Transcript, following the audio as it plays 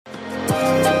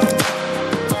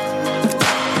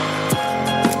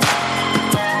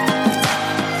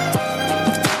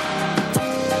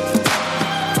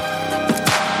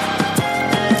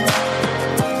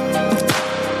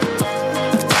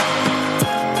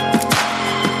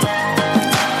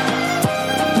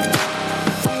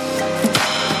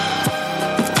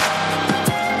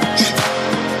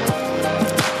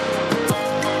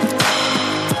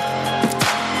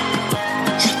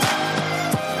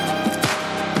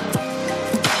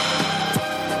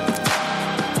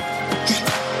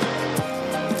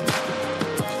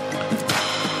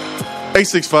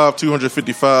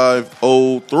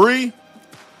865-255-03.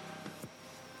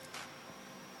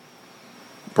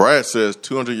 Brad says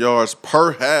 200 yards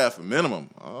per half minimum.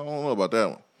 I don't know about that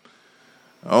one.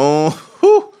 I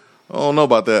don't know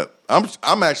about that.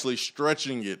 I'm actually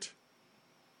stretching it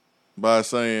by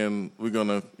saying we're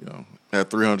gonna have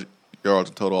 300 yards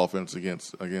of total offense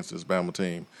against this Bama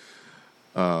team,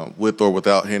 with or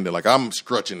without Hendon. Like, I'm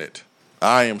stretching it.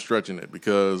 I am stretching it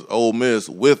because Ole Miss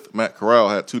with Matt Corral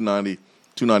had 290,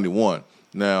 291.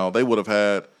 Now they probably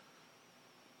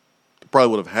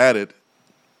would have had it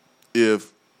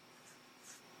if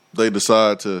they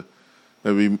decide to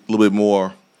maybe a little bit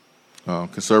more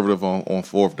conservative on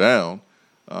fourth down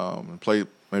and play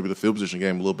maybe the field position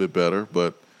game a little bit better.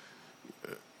 But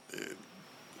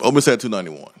Ole Miss had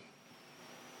 291.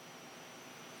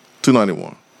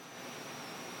 291.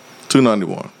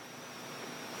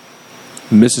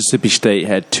 Mississippi State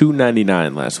had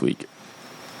 299 last week.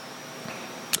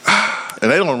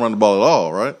 And they don't run the ball at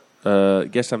all, right?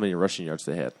 Guess how many rushing yards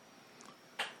they had?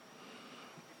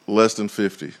 Less than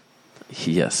 50.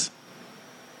 Yes.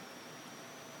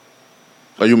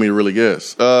 Oh, you mean really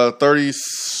guess?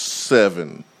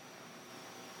 37.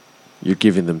 You're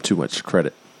giving them too much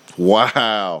credit.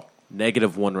 Wow.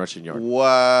 -1 rushing yard.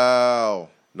 Wow.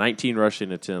 19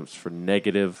 rushing attempts for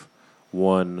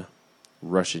 -1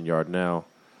 rushing yard. Now,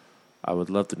 I would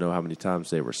love to know how many times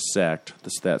they were sacked. The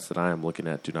stats that I am looking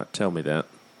at do not tell me that.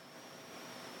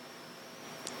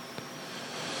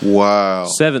 Wow.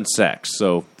 7 sacks.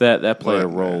 So that played a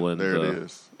role in there it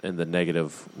is. In the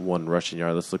 -1 rushing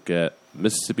yard. Let's look at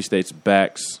Mississippi State's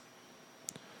backs.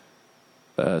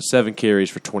 7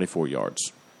 carries for 24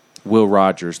 yards. Will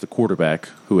Rogers, the quarterback,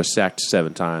 who was sacked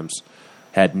 7 times,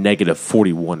 had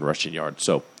 -41 rushing yards.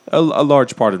 So a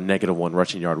large part of -1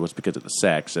 rushing yard was because of the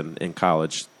sacks. And in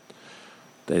college,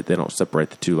 they don't separate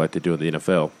the two like they do in the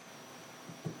NFL.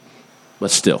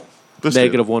 But still,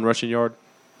 -1 rushing yard.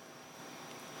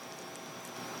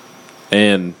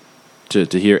 And to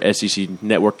hear SEC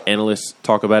Network analysts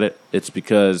talk about it, it's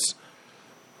because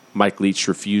Mike Leach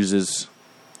refuses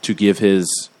to give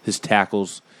his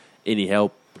tackles any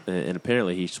help, and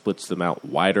apparently he splits them out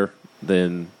wider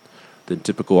than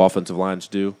typical offensive lines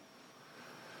do.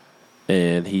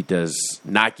 And he does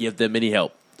not give them any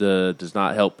help. Does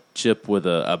not help Chip with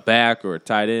a back or a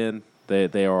tight end.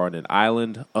 They are on an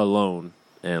island alone.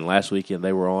 And last weekend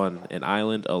they were on an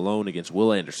island alone against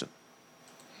Will Anderson.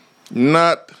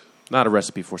 Not a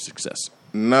recipe for success.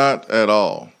 Not at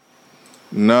all.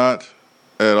 Not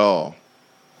at all.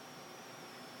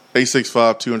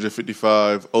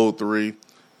 865-255-03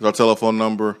 is our telephone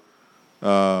number.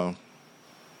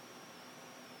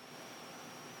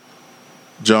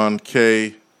 John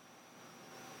K.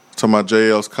 talking about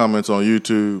JL's comments on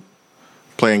YouTube,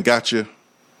 playing gotcha.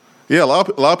 Yeah, a lot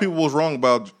of people was wrong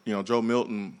about Joe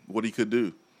Milton, what he could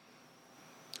do.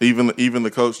 Even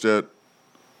the coach that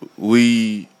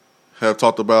we have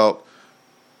talked about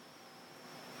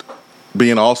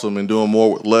being awesome and doing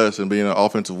more with less and being an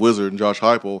offensive wizard, and Josh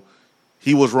Heupel,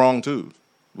 he was wrong too.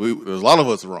 There's a lot of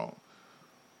us wrong.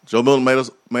 Joe Milton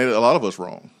made a lot of us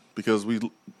wrong because we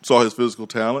saw his physical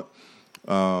talent.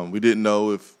 We didn't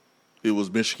know if it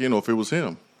was Michigan or if it was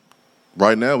him.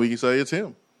 Right now, we can say it's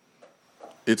him.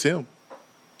 It's him.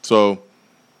 So,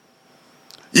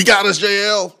 you got us,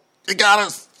 JL. You got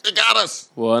us. You got us.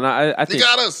 Well, and I think you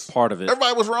got us. Part of it.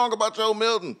 Everybody was wrong about Joe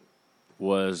Milton.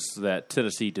 Was that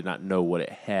Tennessee did not know what it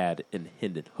had in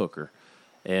Hendon Hooker.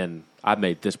 And I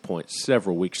made this point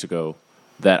several weeks ago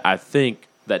that I think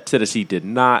that Tennessee did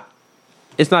not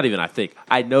 – it's not even I think.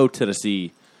 I know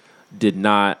Tennessee did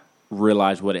not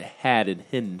realize what it had in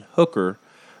Hendon Hooker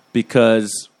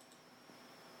because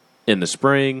in the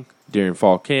spring, during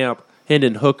fall camp,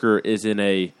 Hendon Hooker is in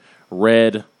a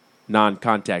red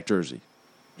non-contact jersey.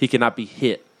 He cannot be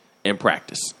hit in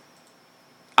practice.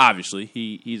 Obviously,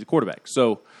 he's a quarterback.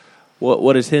 So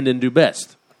what does Hendon do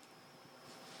best?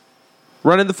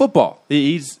 Running the football.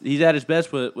 He's at his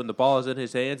best when the ball is in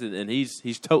his hands, and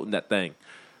he's toting that thing.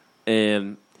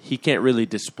 And he can't really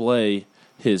display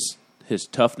his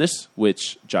toughness,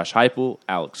 which Josh Heupel,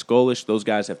 Alex Golish, those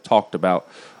guys have talked about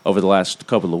over the last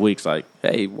couple of weeks. Like,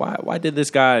 hey, why did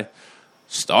this guy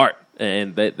start?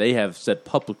 And they have said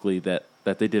publicly that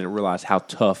they didn't realize how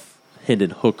tough Hendon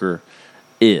Hooker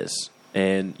is.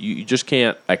 And you just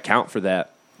can't account for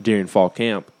that during fall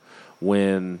camp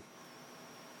when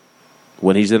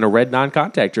he's in a red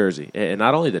non-contact jersey. And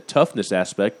not only the toughness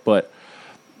aspect, but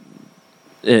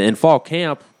in fall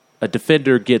camp, a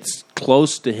defender gets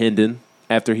close to Hendon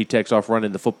after he takes off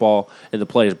running the football and the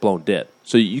play is blown dead.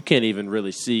 So you can't even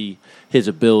really see his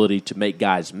ability to make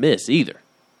guys miss either.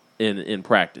 in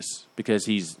practice because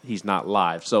he's not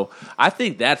live. So I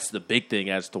think that's the big thing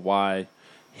as to why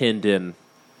Hendon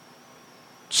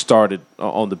started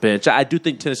on the bench. I do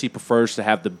think Tennessee prefers to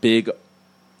have the big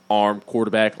arm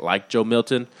quarterback like Joe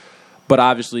Milton, but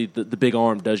obviously the big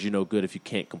arm does you no good if you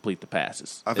can't complete the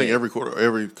passes. I think every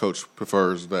coach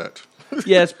prefers that.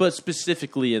 Yes, but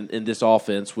specifically in this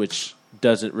offense, which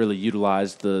doesn't really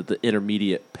utilize the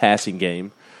intermediate passing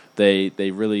game,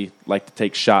 they really like to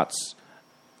take shots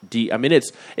deep. I mean,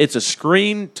 it's a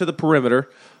screen to the perimeter,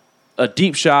 a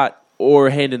deep shot, or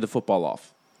handing the football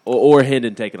off, or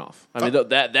Hendon taking off. I mean,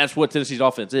 that's what Tennessee's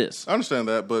offense is. I understand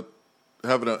that, but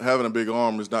having a big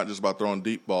arm is not just about throwing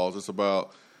deep balls. It's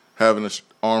about having the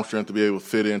arm strength to be able to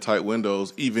fit in tight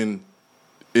windows, even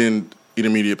in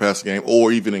intermediate passing game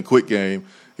or even in quick game.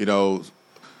 You know,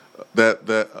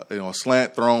 a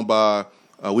slant thrown by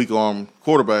a weak arm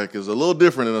quarterback is a little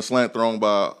different than a slant thrown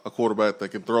by a quarterback that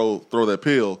can throw that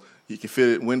pill. He can fit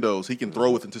it in windows. He can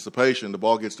throw with anticipation. The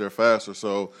ball gets there faster.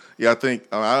 So, yeah,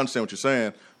 I understand what you're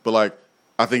saying, but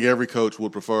I think every coach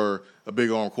would prefer a big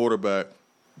arm quarterback.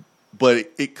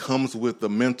 But it comes with the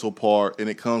mental part, and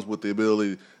it comes with the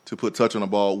ability to put touch on the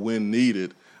ball when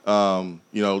needed. I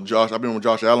remember when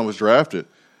Josh Allen was drafted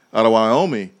out of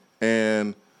Wyoming,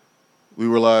 and we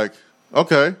were like,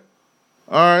 okay,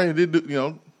 all right,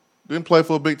 didn't play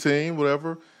for a big team,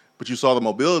 whatever. But you saw the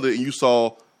mobility, and you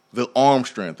saw the arm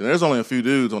strength. And there's only a few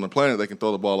dudes on the planet that can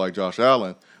throw the ball like Josh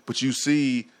Allen. But you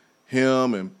see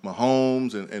him and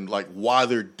Mahomes and why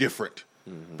they're different.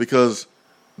 Mm-hmm. Because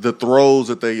the throws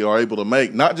that they are able to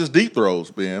make, not just deep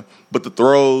throws, Ben, but the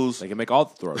throws. They can make all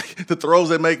the throws. The throws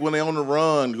they make when they're on the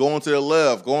run, going to their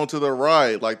left, going to their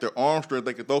right, like their arm strength,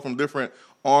 they can throw from different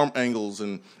arm angles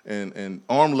and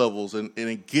arm levels, and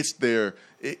it gets their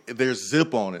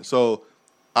zip on it. So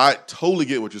I totally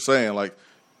get what you're saying. Like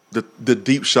the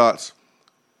deep shots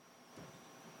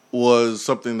was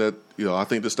something that I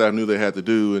think the staff knew they had to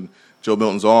do, and Joe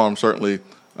Milton's arm certainly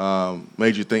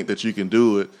made you think that you can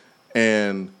do it.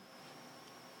 And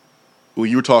when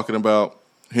you were talking about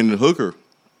Hendon Hooker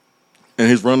and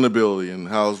his running ability and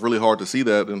how it's really hard to see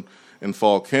that in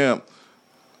fall camp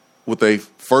with a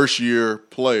first-year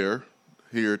player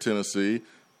here at Tennessee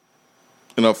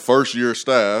and a first-year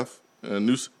staff and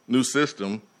a new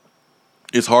system,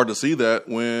 it's hard to see that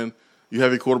when you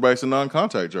have your quarterbacks in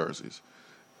non-contact jerseys.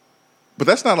 But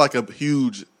that's not like a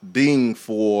huge ding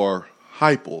for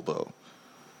Heupel, though.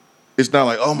 It's not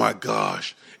like, oh, my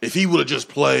gosh, if he would have just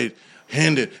played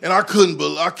Hendon, and I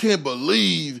can't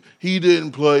believe he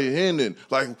didn't play Hendon.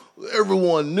 Like,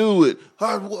 everyone knew it.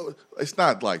 It's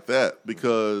not like that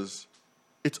because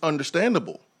it's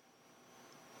understandable.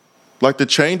 Like the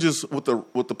changes with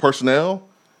the personnel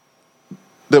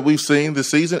that we've seen this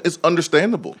season, it's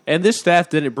understandable. And this staff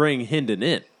didn't bring Hendon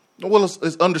in. Well,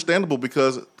 it's understandable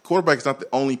because quarterback is not the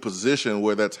only position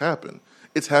where that's happened.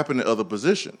 It's happened in other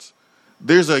positions.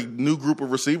 There's a new group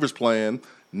of receivers playing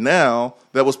now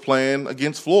that was playing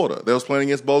against Florida, that was playing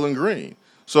against Bowling Green.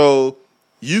 So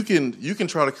you can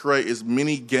try to create as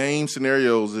many game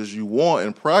scenarios as you want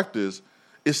in practice.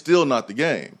 It's still not the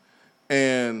game.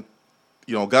 And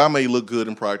a guy may look good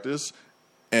in practice,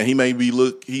 and he may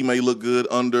look good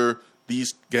under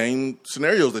these game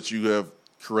scenarios that you have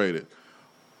created.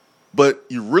 But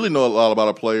you really know a lot about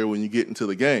a player when you get into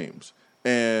the games.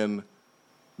 And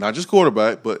not just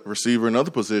quarterback, but receiver and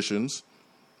other positions,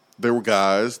 there were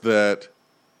guys that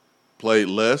played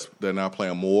less, they're now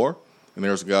playing more. And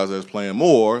there's guys that's playing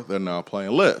more, they're now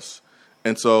playing less.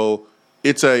 And so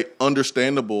it's a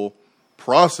understandable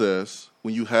process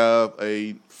when you have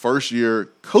a first-year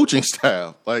coaching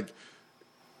staff. Like,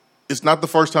 it's not the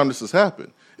first time this has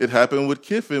happened. It happened with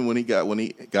Kiffin when he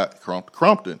got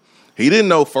Crumpton. He didn't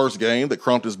know first game that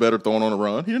Crumpton's better throwing on the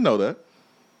run. He didn't know that.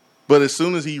 But as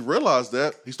soon as he realized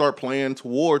that, he started playing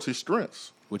towards his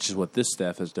strengths. Which is what this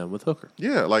staff has done with Hooker.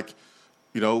 Yeah,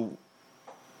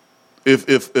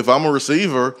 if I'm a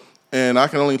receiver and I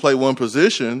can only play one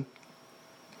position,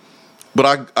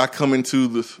 but I come into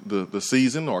the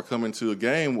season or I come into a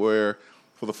game where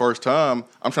for the first time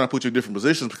I'm trying to put you in different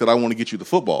positions because I want to get you the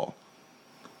football.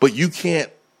 But you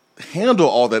can't handle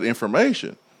all that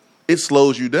information. It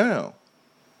slows you down.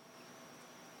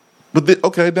 But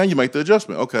now you make the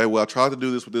adjustment. Okay, well, I tried to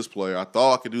do this with this player. I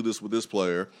thought I could do this with this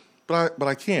player, but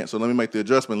I can't. So let me make the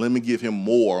adjustment. Let me give him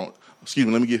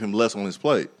less on his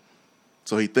plate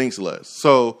so he thinks less.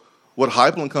 So what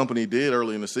Heupel and company did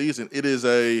early in the season, it is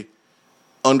a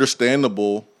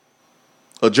understandable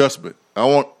adjustment.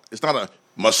 It's not a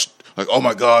must, like, oh,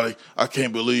 my God, I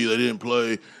can't believe they didn't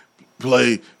play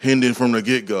Hendon from the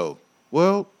get-go.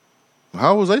 Well,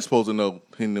 how was they supposed to know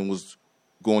Hendon was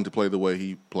going to play the way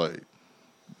he played.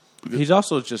 He's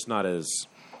also just not as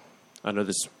 – I know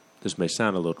this may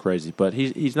sound a little crazy, but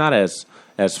he's not as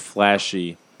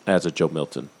flashy as a Joe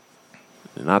Milton.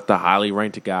 Not the highly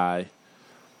ranked guy.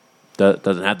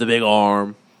 Doesn't have the big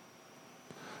arm.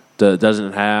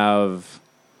 Doesn't have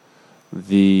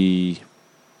the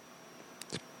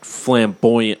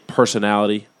flamboyant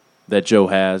personality that Joe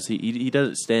has. He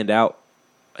doesn't stand out.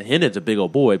 Hendon's a big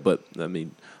old boy, but I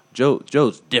mean,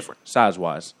 Joe's different size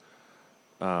wise.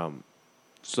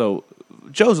 So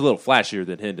Joe's a little flashier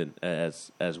than Hendon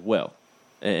as well,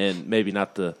 and maybe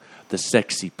not the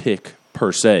sexy pick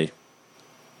per se.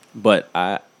 But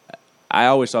I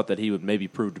always thought that he would maybe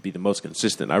prove to be the most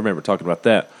consistent. I remember talking about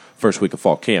that first week of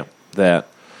fall camp, that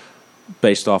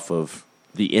based off of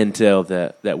the intel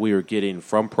that we were getting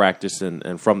from practice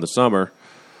and from the summer,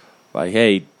 like,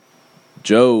 hey,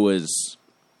 Joe is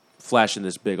flashing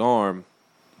this big arm,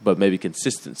 but maybe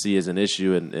consistency is an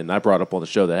issue. And I brought up on the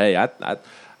show that, hey,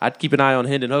 I'd keep an eye on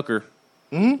Hendon Hooker.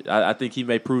 Mm-hmm. I think he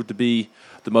may prove to be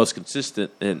the most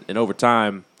consistent, and over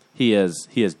time he has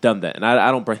done that. And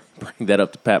I don't bring that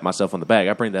up to pat myself on the back.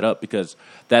 I bring that up because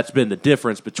that's been the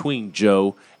difference between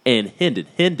Joe and Hendon.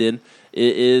 Hendon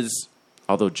is,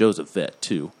 although Joe's a vet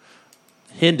too,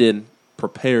 Hendon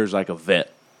prepares like a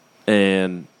vet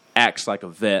and acts like a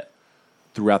vet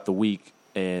throughout the week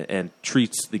and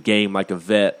treats the game like a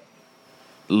vet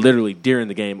literally during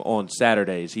the game on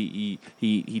Saturdays. He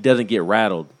doesn't get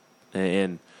rattled,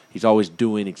 and he's always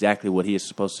doing exactly what he is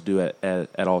supposed to do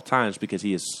at all times because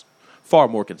he is far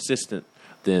more consistent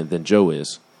than Joe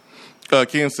is.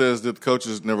 Ken says that the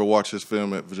coaches never watched his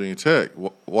film at Virginia Tech.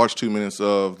 Watch 2 minutes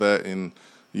of that, and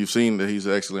you've seen that he's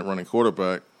an excellent running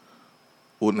quarterback.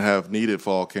 Wouldn't have needed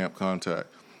fall camp contact.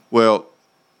 Well,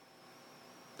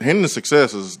 Hendon's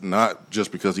success is not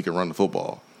just because he can run the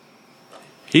football.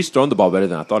 He's thrown the ball better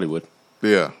than I thought he would.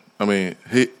 Yeah. I mean,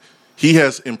 he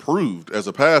has improved as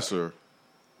a passer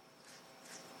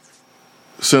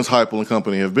since Heupel and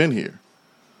company have been here,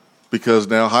 because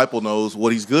now Heupel knows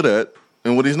what he's good at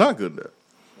and what he's not good at.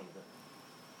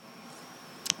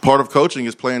 Part of coaching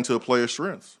is playing to a player's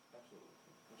strengths.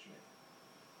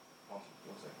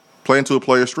 Playing to a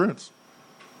player's strengths.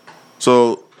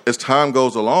 So as time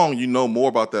goes along, you know more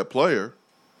about that player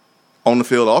on the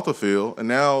field, off the field, and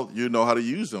now you know how to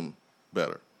use them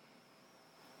better.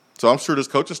 So I'm sure this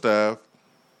coaching staff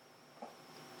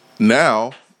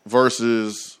now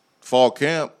versus fall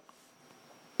camp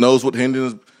knows what Hendon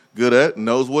is good at,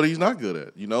 knows what he's not good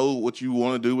at. You know what you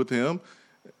want to do with him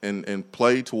and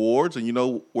play towards, and you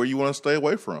know where you want to stay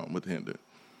away from with Hendon.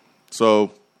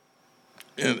 So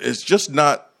and it's just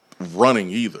not running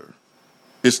either.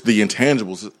 It's the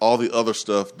intangibles, it's all the other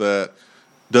stuff that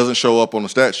doesn't show up on the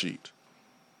stat sheet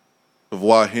of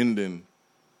why Hendon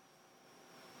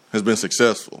has been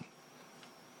successful.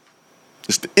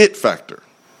 It's the it factor.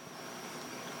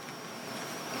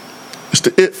 It's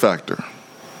the it factor.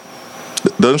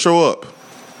 It doesn't show up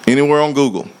anywhere on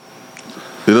Google.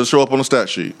 It doesn't show up on the stat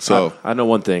sheet. So I know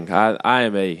one thing. I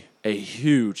am a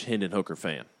huge Hendon Hooker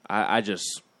fan. I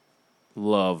just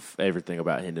love everything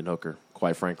about Hendon Hooker,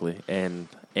 quite frankly, and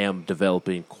am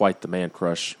developing quite the man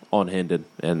crush on Hendon,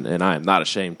 and I am not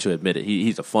ashamed to admit it.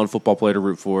 He's a fun football player to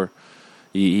root for.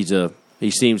 He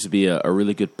seems to be a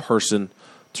really good person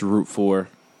to root for.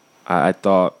 I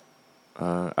thought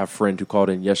a friend who called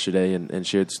in yesterday and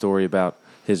shared the story about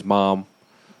his mom,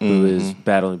 who is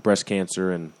battling breast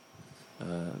cancer and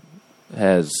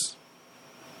has,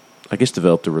 I guess,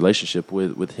 developed a relationship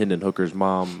with Hendon Hooker's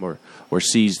mom, or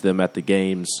sees them at the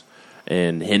games,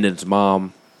 and Hendon's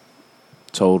mom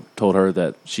told her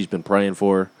that she's been praying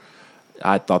for her.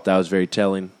 I thought that was very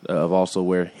telling of also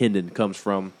where Hendon comes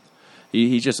from.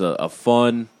 He's just a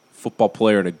fun football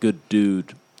player and a good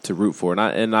dude to root for,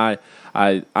 and I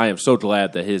am so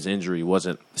glad that his injury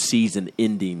wasn't season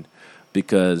ending,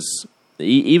 because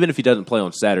even if he doesn't play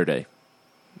on Saturday,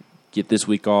 get this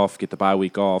week off, get the bye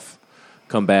week off,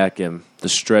 come back, and the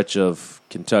stretch of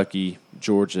Kentucky,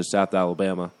 Georgia, South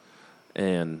Alabama,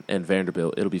 and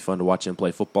Vanderbilt, it'll be fun to watch him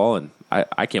play football, and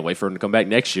I can't wait for him to come back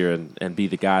next year and be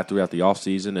the guy throughout the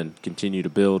offseason and continue to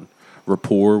build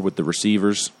rapport with the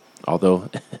receivers, although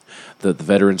the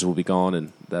veterans will be gone,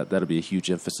 and that'll be a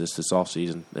huge emphasis this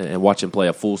offseason, and watch him play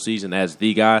a full season as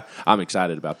the guy. I'm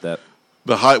excited about that.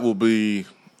 The hype will be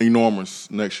enormous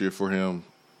next year for him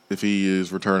if he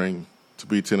is returning to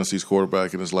be Tennessee's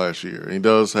quarterback in his last year. And he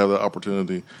does have the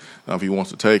opportunity if he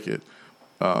wants to take it.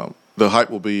 The hype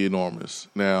will be enormous.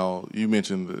 Now, you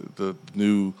mentioned the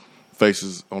new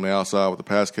faces on the outside with the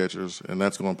pass catchers, and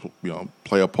that's going to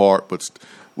play a part. But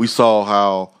we saw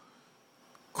how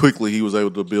quickly he was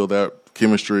able to build that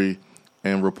chemistry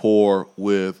and rapport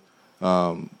with,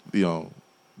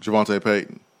 Javonte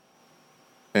Payton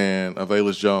and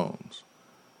Avalis Jones.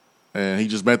 And he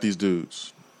just met these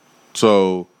dudes.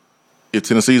 So if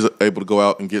Tennessee's able to go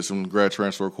out and get some grad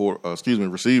transfer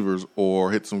receivers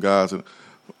or hit some guys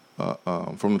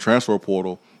from the transfer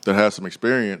portal that has some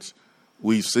experience,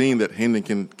 we've seen that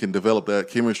Hendon can develop that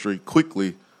chemistry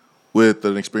quickly with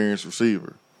an experienced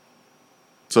receiver.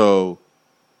 So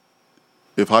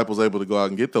if Heupel's able to go out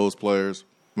and get those players,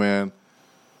 man,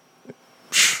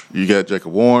 you got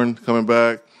Jacob Warren coming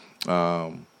back.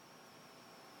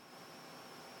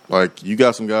 You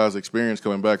got some guys' experience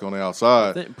coming back on the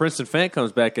outside. I think Princeton Fant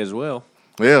comes back as well.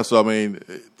 Yeah, so I mean,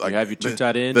 you have your two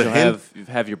tight ends. You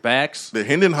have your backs. The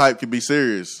Hendon hype could be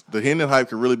serious. The Hendon hype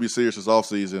could really be serious this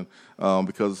offseason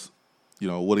because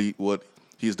what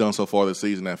he's done so far this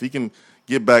season. Now, if he can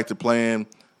get back to playing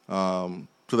to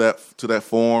that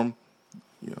form,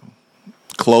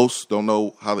 close. Don't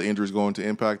know how the injury is going to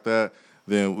impact that.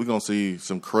 Then we're going to see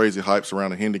some crazy hype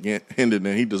surrounding Hendon,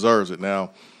 and he deserves it.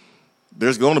 Now,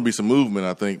 there's going to be some movement,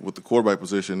 I think, with the quarterback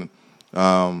position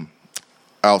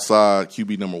outside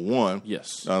QB number 1.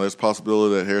 Yes. There's a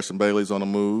possibility that Harrison Bailey's on the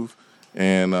move,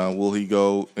 and will he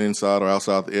go inside or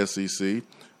outside the SEC,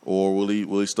 or will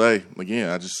he stay?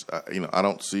 Again, I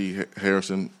don't see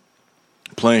Harrison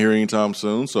playing here anytime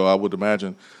soon, so I would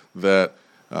imagine that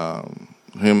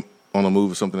him on the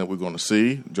move is something that we're going to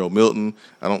see. Joe Milton,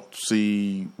 I don't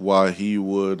see why he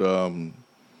would,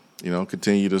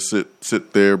 continue to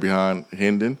sit there behind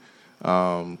Hendon.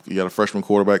 You got a freshman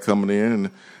quarterback coming in,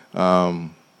 and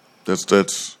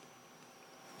that's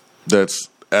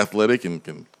athletic and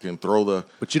can throw the.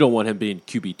 But you don't want him being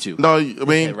QB2. No, I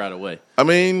mean right away. I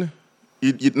mean,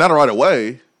 you not right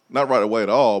away at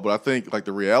all. But I think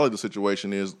the reality of the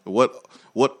situation is what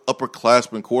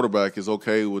upperclassman quarterback is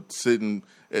okay with sitting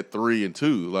at 3 and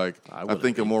 2. I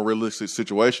think a more realistic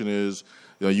situation is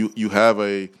you have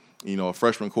a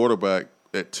freshman quarterback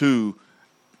at 2,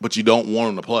 but you don't want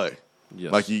him to play.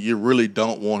 Yes. You really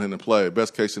don't want him to play.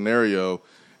 Best case scenario,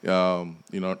 your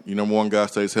number 1 guy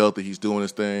stays healthy, he's doing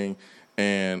his thing,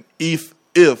 and if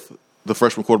the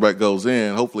freshman quarterback goes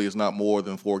in, hopefully it's not more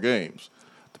than 4 games.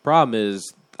 The problem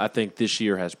is, I think this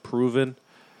year has proven,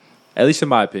 at least in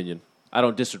my opinion, I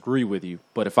don't disagree with you,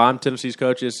 but if I'm Tennessee's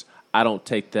coaches, I don't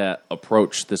take that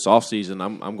approach this offseason.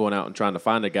 I'm going out and trying to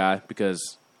find a guy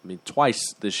because,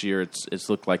 twice this year it's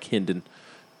looked like Hendon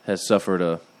has suffered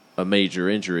a major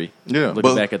injury. Yeah,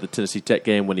 looking back at the Tennessee Tech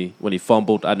game when he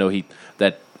fumbled, I know he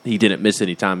didn't miss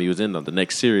any time he was in on the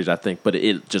next series, I think, but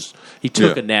he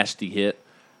took a nasty hit,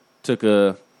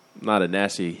 not a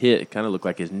nasty hit. It kind of looked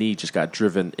like his knee just got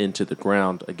driven into the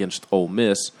ground against Ole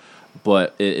Miss.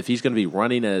 But if he's going to be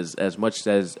running as much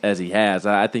as he has,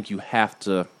 I think you have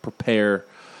to prepare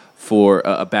for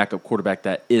a backup quarterback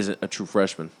that isn't a true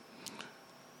freshman.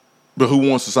 But who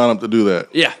wants to sign up to do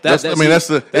that? Yeah,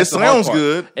 it sounds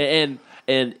good. And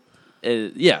I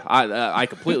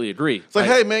completely agree. It's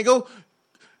hey man, go.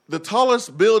 The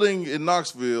tallest building in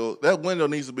Knoxville, that window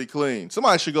needs to be clean.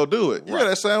 Somebody should go do it. Right. Yeah,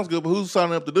 that sounds good, but who's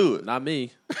signing up to do it? Not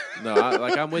me. No,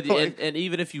 I'm with you. And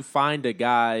even if you find a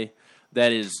guy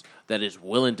that is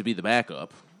willing to be the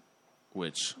backup,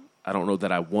 which I don't know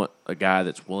that I want a guy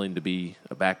that's willing to be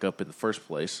a backup in the first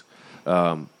place.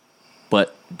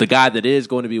 But the guy that is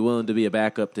going to be willing to be a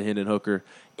backup to Hendon Hooker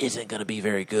isn't going to be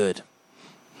very good.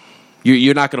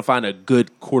 You're not going to find a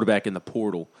good quarterback in the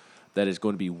portal that is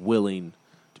going to be willing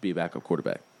to be a backup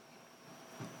quarterback.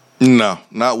 No,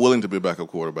 not willing to be a backup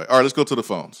quarterback. All right, let's go to the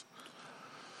phones.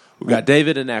 We got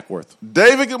David in Ackworth.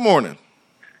 David, good morning.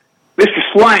 Mr.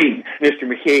 Swain, Mr.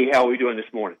 McKee, how are we doing this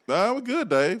morning? We're good,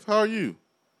 Dave. How are you?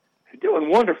 Doing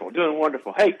wonderful.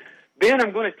 Hey, Ben,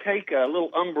 I'm going to take a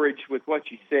little umbrage with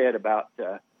what you said about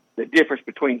the difference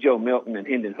between Joe Milton and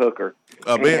Hendon Hooker.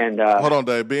 Ben, hold on,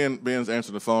 Dave. Ben's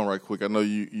answering the phone right quick. I know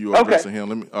you are addressing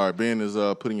him. All right, Ben is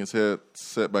putting his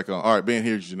headset back on. All right, Ben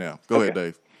hears you now. Go ahead,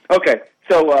 Dave. Okay,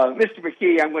 so Mr.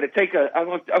 McKee, I'm going to take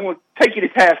you to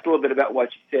task a little bit about what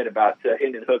you said about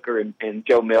Hendon Hooker and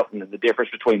Joe Milton and the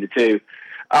difference between the two.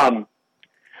 And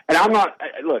I'm not.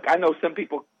 Look, I know some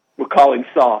people would call him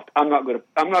soft. I'm not going to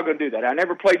do that. I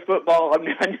never played football. I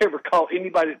never call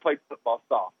anybody that played football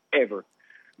soft ever.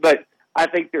 But I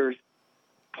think there's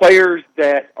players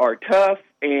that are tough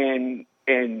and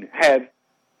have,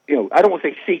 I don't want to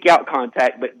say seek out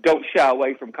contact, but don't shy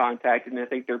away from contact. And I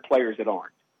think there are players that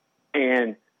aren't.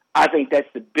 And I think that's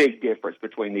the big difference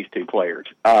between these two players.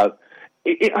 I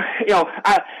get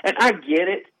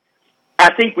it.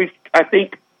 I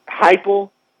think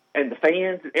Heupel and the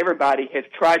fans and everybody has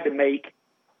tried to make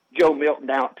Joe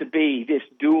Milton out to be this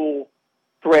dual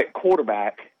threat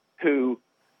quarterback who,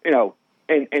 and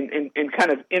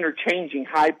kind of interchanging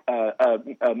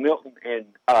Milton and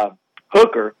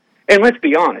Hooker. And let's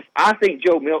be honest, I think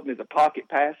Joe Milton is a pocket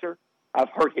passer. I've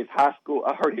heard his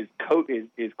coach,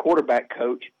 his quarterback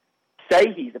coach,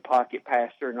 say he's a pocket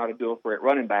passer and not a dual threat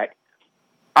running back.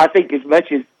 I think as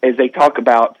much as they talk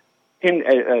about him,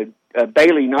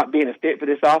 Bailey not being a fit for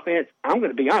this offense, I'm going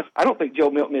to be honest. I don't think Joe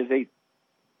Milton is either.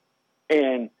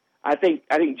 And I think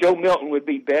Joe Milton would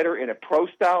be better in a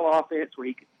pro-style offense where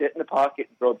he could sit in the pocket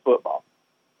and throw the football.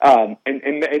 And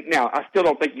now, I still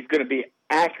don't think he's going to be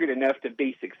accurate enough to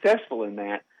be successful in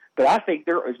that, but I think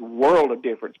there is a world of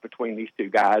difference between these two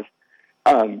guys.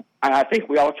 And I think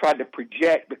we all tried to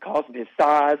project, because of his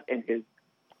size and his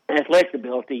athletic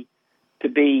ability, to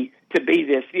be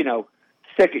this,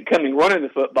 second coming running the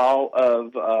football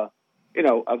of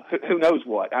who knows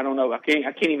what. I don't know. I can't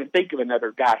even think of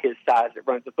another guy his size that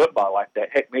runs the football like that.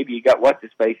 Heck, maybe you got what's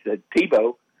his face,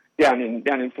 Tebow down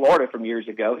in Florida from years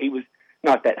ago. He was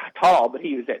not that tall, but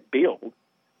he was that build,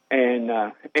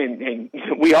 and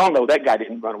we all know that guy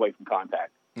didn't run away from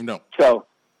contact. No. So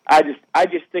I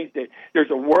just think that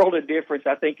there's a world of difference.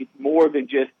 I think it's more than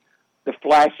just the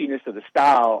flashiness of the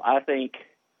style. I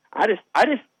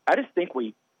just think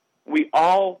we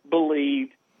all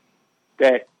believed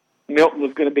that Milton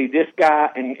was going to be this guy,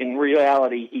 and in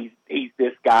reality, he's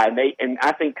this guy. And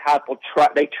I think Heupel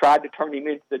tried to turn him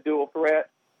into the dual threat,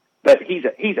 but he's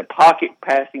a pocket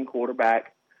passing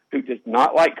quarterback who does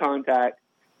not like contact,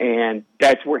 and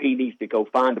that's where he needs to go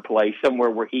find a place somewhere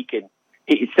where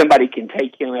somebody can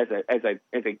take him as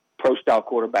a pro style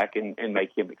quarterback and make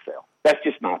him excel. That's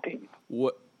just my opinion.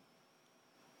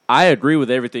 I agree with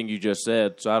everything you just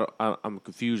said, so I'm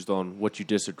confused on what you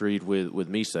disagreed with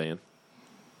me saying.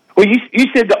 Well, you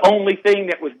said the only thing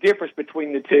that was different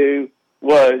between the two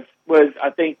was I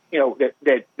think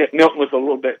that Milton was a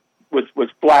little bit was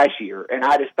flashier, and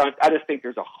I just think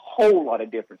there's a whole lot of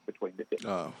difference between the two.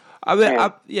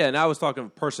 And I was talking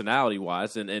personality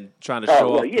wise and trying to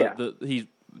show off. Yeah.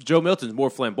 Joe Milton's more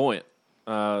flamboyant,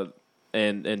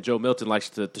 and Joe Milton likes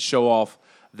to show off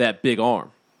that big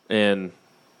arm, and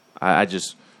I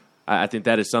think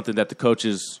that is something that the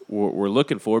coaches were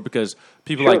looking for, because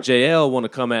people like JL want to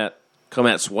come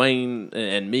at Swain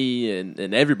and me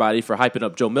and everybody for hyping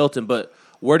up Joe Milton. But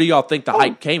where do y'all think the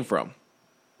hype came from?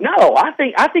 No, I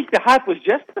think the hype was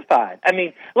justified. I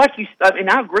mean,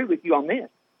 I agree with you on this.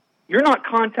 You're not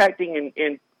contacting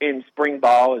in spring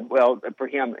ball, and for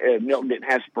him, Milton didn't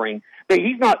have spring. But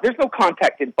there's no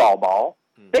contact in fall ball.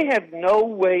 They have no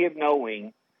way of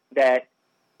knowing that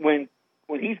when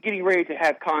he's getting ready to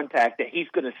have contact, that he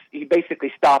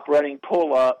basically stop running,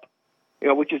 pull up,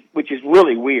 which is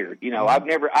really weird.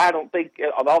 I don't think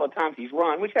of all the times he's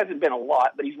run, which hasn't been a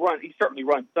lot, but he's certainly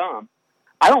run some.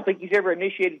 I don't think he's ever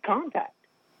initiated contact.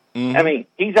 Mm-hmm. I mean,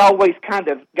 he's always kind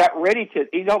of got ready to.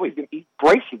 He's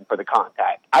bracing for the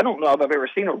contact. I don't know if I've ever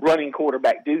seen a running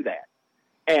quarterback do that.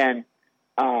 And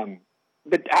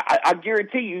but I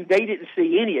guarantee you, they didn't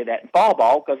see any of that in fall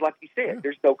ball because, like you said,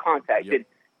 there's no contact. Yep. And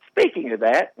speaking of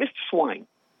that, Mr. Swain,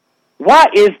 why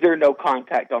is there no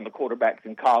contact on the quarterbacks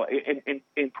in college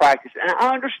in practice? And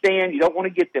I understand you don't want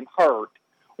to get them hurt.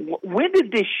 When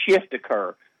did this shift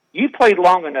occur? You played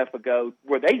long enough ago.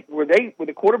 Were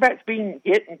the quarterbacks being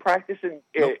hit in practice in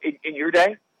your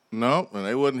day? No, and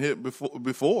they wasn't hit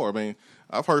before. I mean,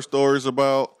 I've heard stories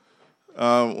about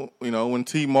when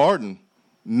T. Martin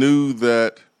knew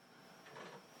that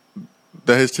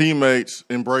his teammates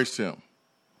embraced him.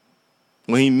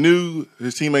 When he knew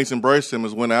his teammates embraced him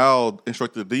is when Al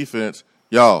instructed the defense,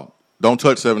 y'all, don't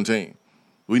touch 17.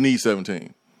 We need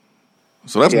 17.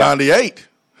 So that's 98.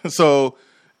 So,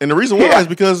 and the reason why is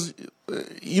because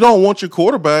you don't want your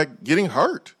quarterback getting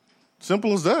hurt.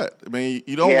 Simple as that. I mean,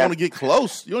 you don't want to get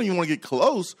close. You don't even want to get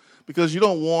close because you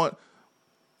don't want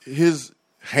his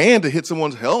hand to hit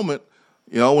someone's helmet,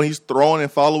 when he's throwing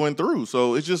and following through.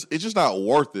 So it's just not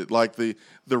worth it. Like the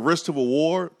risk to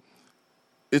reward,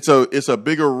 it's a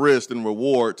bigger risk than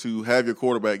reward to have your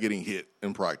quarterback getting hit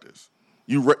in practice.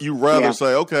 You rather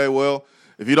say, okay, well,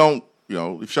 if you don't,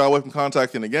 if you shy away from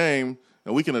contact in the game,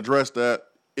 and we can address that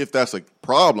if that's a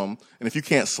problem. And if you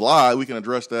can't slide, we can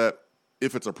address that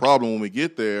if it's a problem when we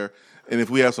get there. And if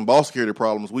we have some ball security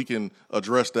problems, we can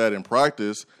address that in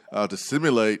practice to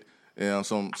simulate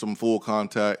some full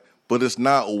contact. But it's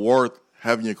not worth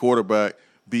having your quarterback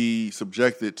be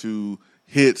subjected to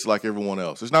hits like everyone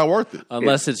else. It's not worth it.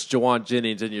 Unless it's Jawan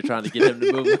Jennings and you're trying to get him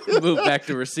to move back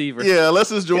to receiver. Yeah,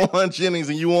 unless it's Jawan Jennings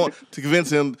and you want to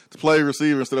convince him to play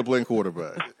receiver instead of playing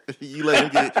quarterback. You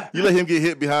let him get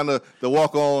hit behind the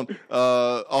walk-on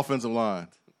offensive line.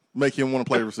 make him want to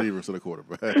play receiver instead of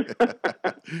quarterback.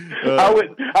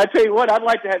 I tell you what, I'd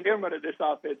like to have him running this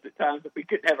offense at times if we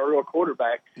couldn't have a real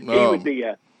quarterback. No.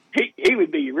 He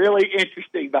would be really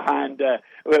interesting behind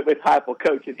with Heupel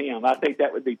coaching him. I think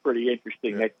that would be pretty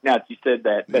interesting. Yeah. Now that you said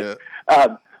that, but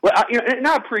and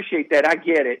I appreciate that. I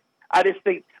get it. I just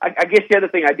think I guess the other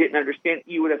thing I didn't understand,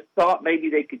 you would have thought maybe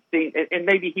they could see, and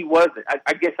maybe he wasn't.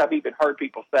 I guess I've even heard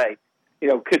people say,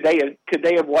 could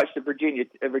they have watched the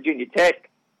Virginia Tech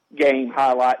game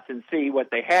highlights and see what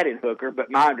they had in Hooker?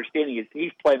 But my understanding is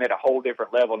he's playing at a whole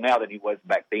different level now than he was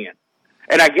back then.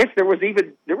 And I guess there was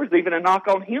even a knock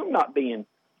on him not being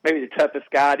maybe the toughest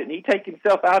guy. Didn't he take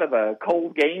himself out of a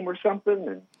cold game or something?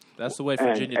 And that's the way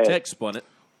Virginia Tech spun it.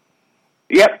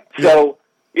 Yep. So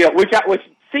which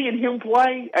seeing him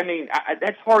play, I mean,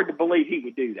 that's hard to believe he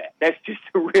would do that. That's just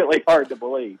really hard to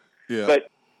believe. Yeah. But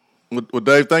well,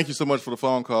 Dave, thank you so much for the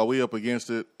phone call. We up against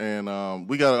it, and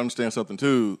we got to understand something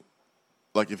too.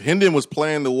 Like if Hendon was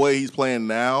playing the way he's playing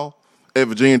now at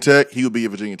Virginia Tech, he would be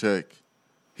at Virginia Tech.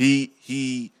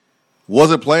 He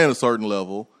wasn't playing a certain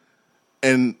level,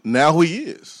 and now he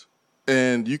is.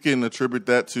 And you can attribute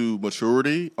that to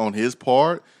maturity on his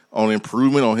part, on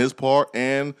improvement on his part,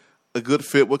 and a good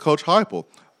fit with Coach Heupel.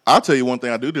 I'll tell you one thing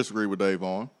I do disagree with Dave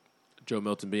on. Joe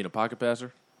Milton being a pocket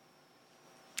passer?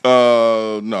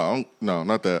 No,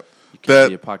 not that. You can't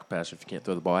be a pocket passer if you can't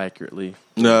throw the ball accurately.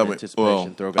 No,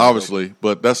 obviously,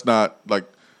 but that's not like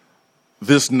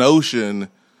this notion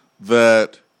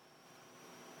that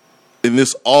in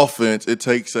this offense it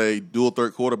takes a dual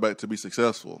threat quarterback to be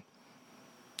successful.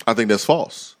 I think that's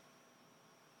false.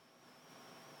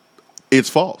 It's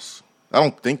false. I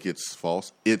don't think it's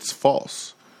false. It's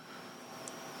false.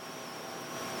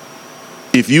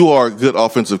 If you are a good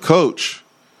offensive coach,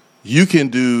 you can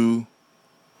do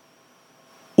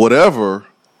whatever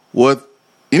with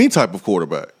any type of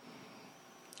quarterback.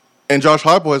 And Josh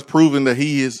Heupel has proven that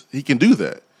he can do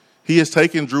that. He has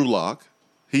taken Drew Lock.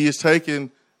 He has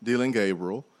taken Dylan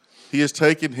Gabriel. He has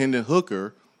taken Hendon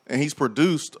Hooker, and he's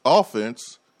produced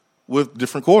offense with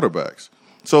different quarterbacks.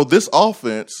 So this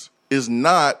offense is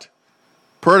not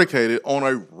predicated on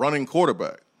a running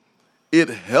quarterback. It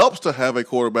helps to have a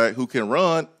quarterback who can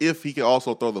run if he can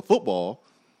also throw the football.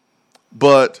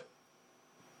 But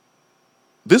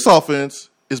this offense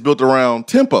is built around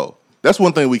tempo. That's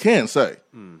one thing we can say.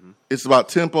 Mm-hmm. It's about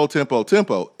tempo.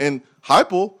 And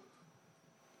Heupel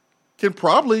can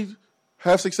probably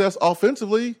have success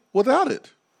offensively without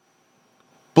it.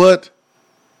 But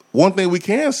one thing we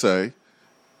can say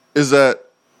is that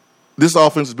this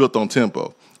offense is built on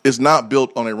tempo. It's not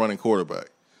built on a running quarterback.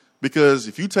 Because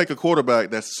if you take a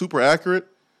quarterback that's super accurate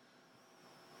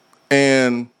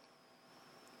and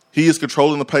he is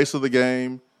controlling the pace of the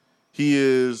game, he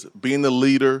is being the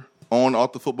leader on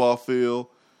off the football field,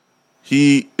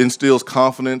 he instills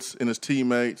confidence in his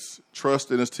teammates,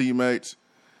 trust in his teammates,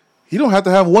 he don't have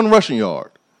to have one rushing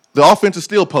yard. The offense is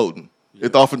still potent. Yeah.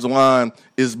 If the offensive line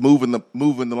is moving the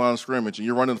line of scrimmage and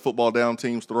you're running the football down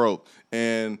team's throat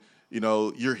and,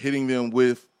 you're hitting them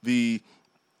with the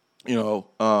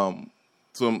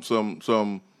some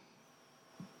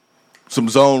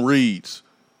zone reads,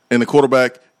 and the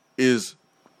quarterback is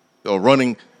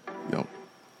running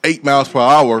 8 miles per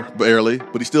hour barely,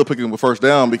 but he's still picking up a first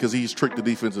down because he's tricked the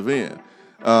defensive end.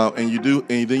 And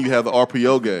then you have the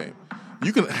RPO game.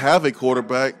 You can have a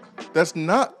quarterback that's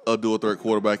not a dual threat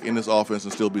quarterback in this offense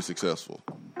and still be successful.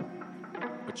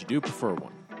 But you do prefer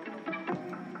one.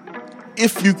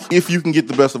 If you can get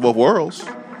the best of both worlds.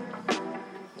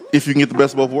 If you can get the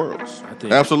best of both worlds.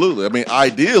 Absolutely. I mean,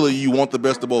 ideally, you want the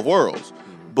best of both worlds.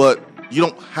 But you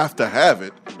don't have to have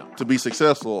it to be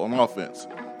successful on offense.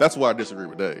 That's why I disagree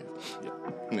with Dave.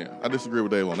 Yeah, I disagree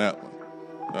with Dave on that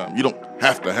one. You don't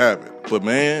have to have it. But,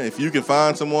 man, if you can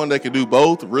find someone that can do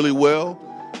both really well,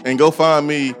 and go find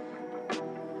me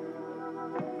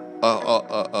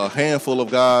a handful of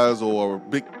guys or a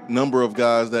big number of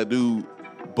guys that do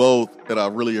both at a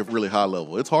really high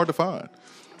level. It's hard to find.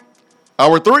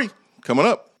 Hour 3 coming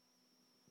up.